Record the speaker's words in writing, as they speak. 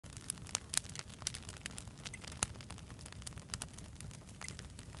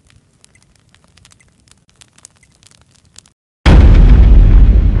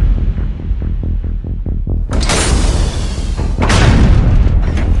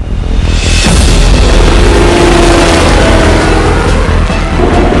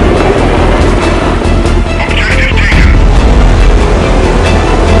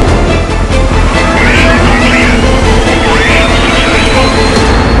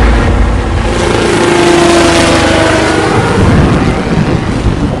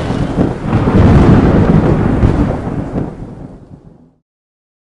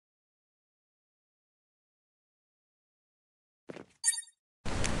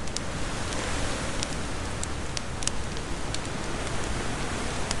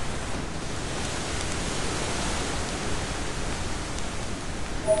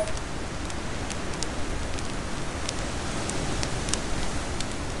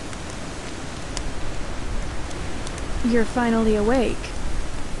You're finally awake.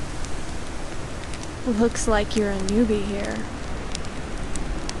 Looks like you're a newbie here.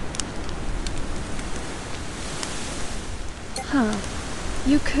 Huh.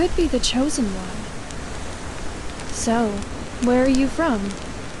 You could be the chosen one. So, where are you from?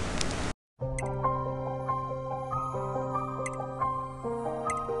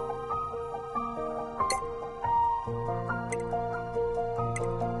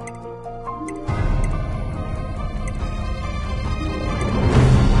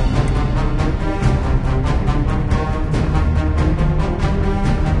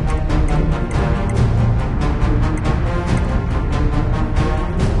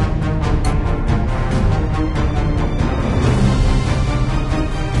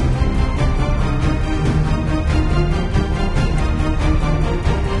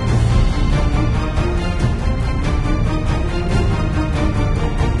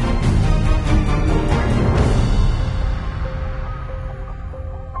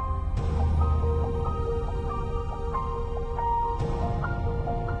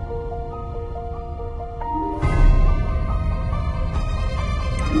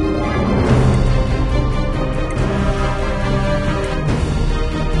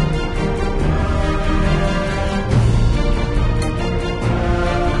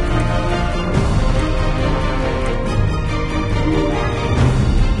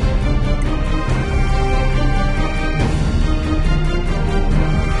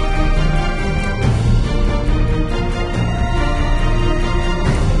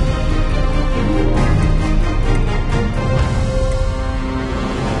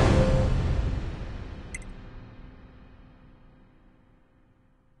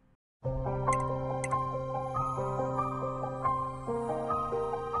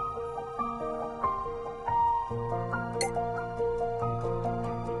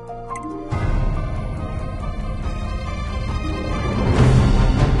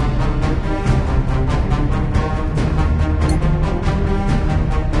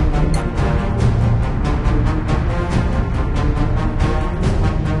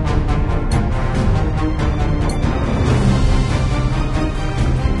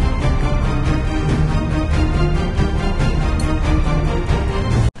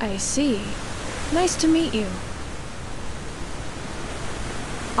 I see. Nice to meet you.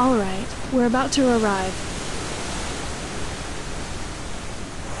 All right, we're about to arrive.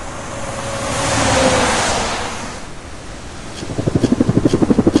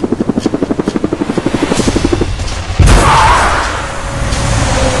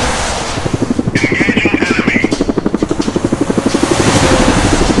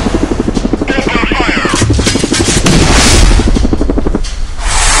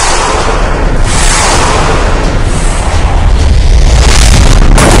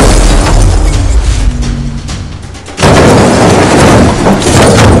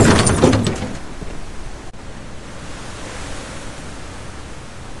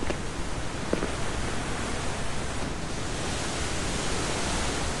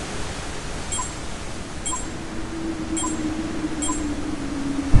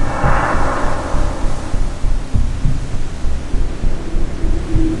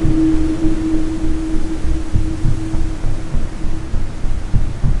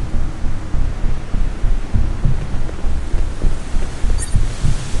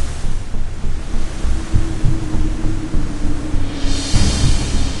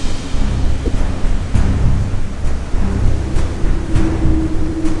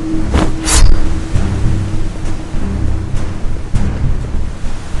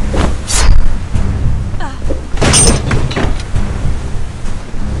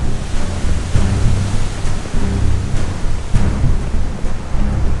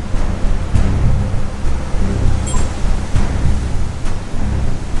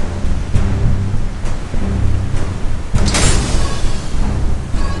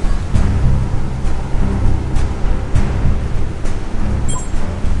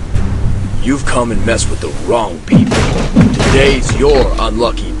 You've come and messed with the wrong people. Today's your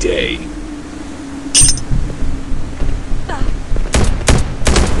unlucky day.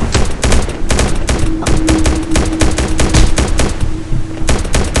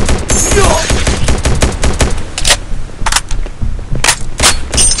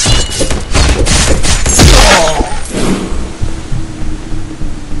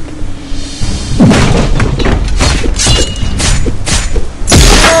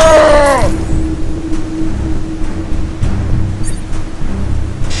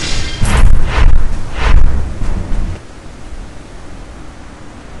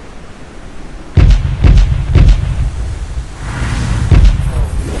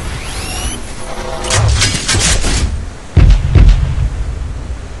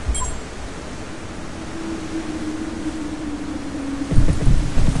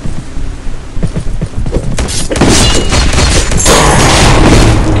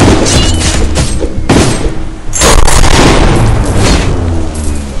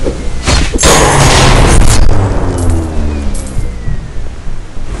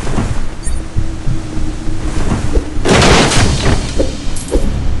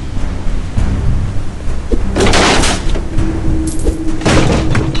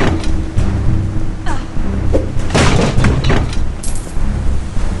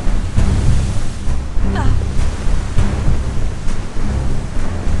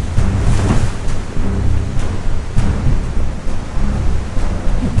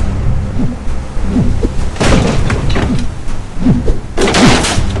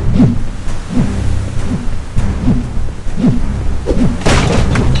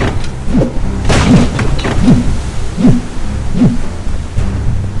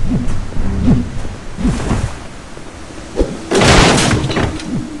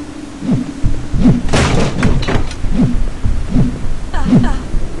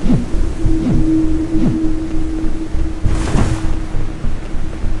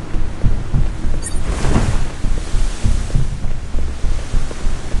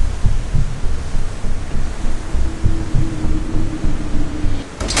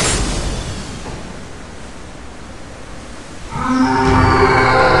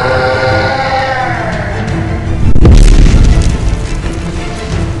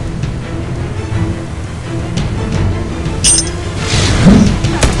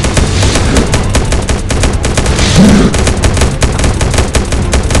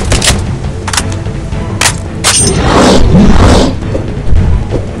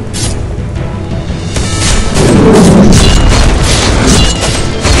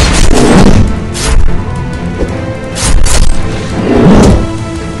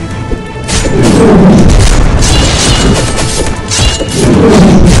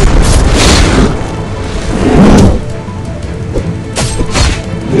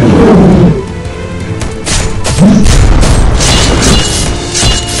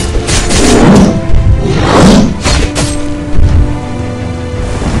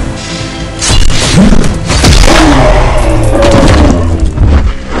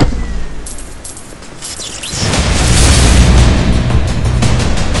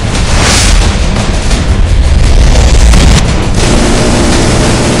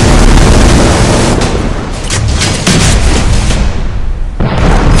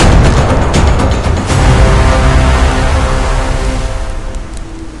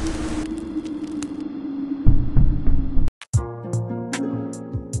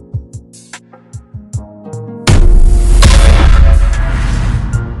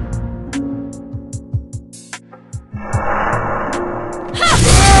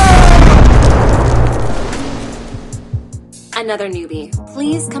 Another newbie.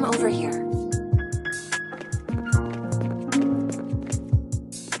 Please come over here.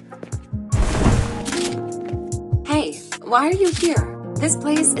 Hey, why are you here? This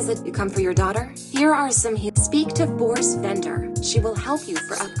place is you come for your daughter? Here are some Speak to Force Vendor. She will help you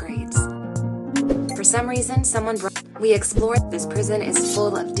for upgrades. For some reason, we explored this prison is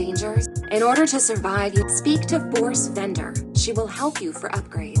full of dangers. In order to survive, you speak to Force Vendor. She will help you for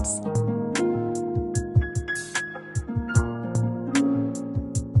upgrades.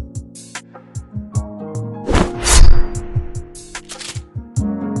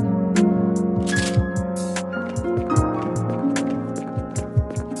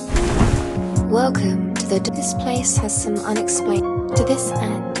 Welcome to this place has some unexplained. To this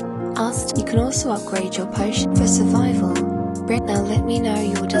end, you can also upgrade your potion for survival. Now let me know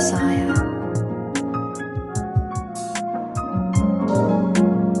your desire.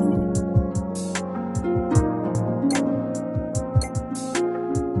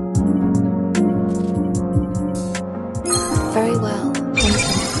 Very well,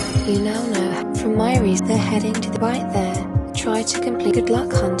 Hunter. You now know from my reason they're heading to the right there. Try to complete. Good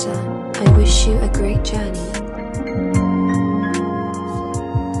luck, Hunter. I wish you a great journey.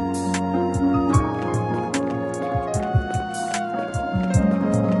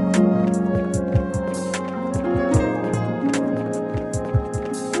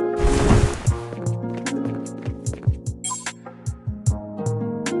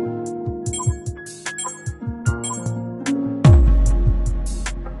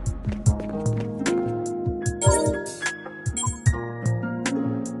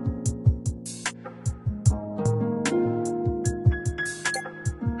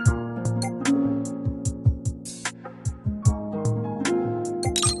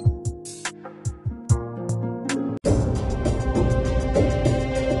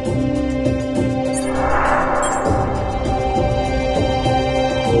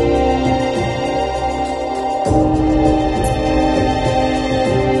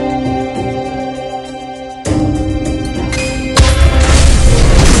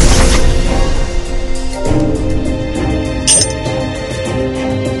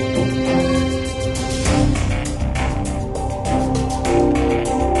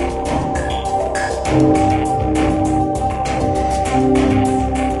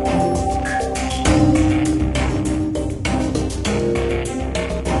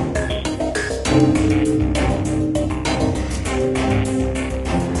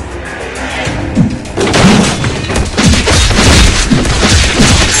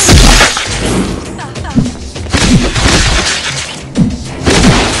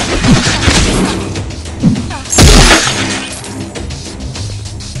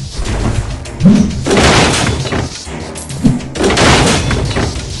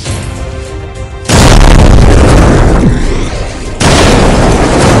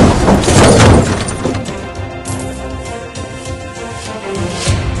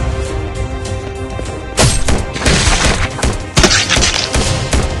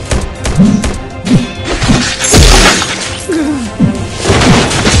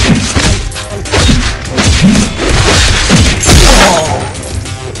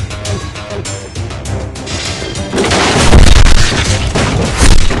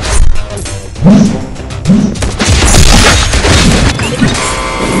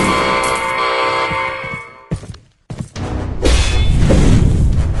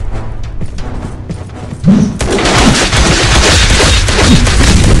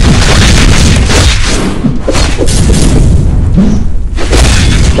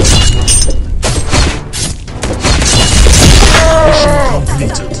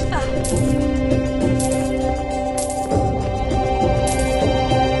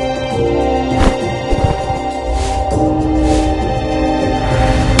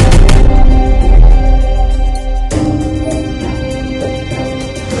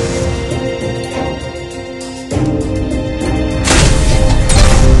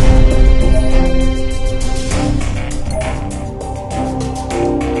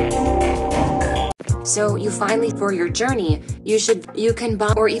 So you finally, for your journey, you can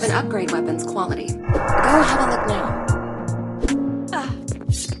buy or even upgrade weapons quality. Go have a look now.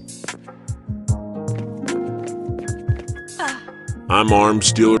 I'm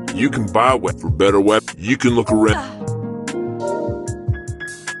arms dealer. You can buy a for better weapon. You can look around.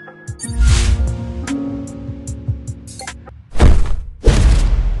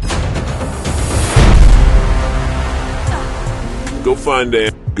 Go find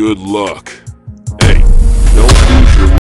Ann. Good luck.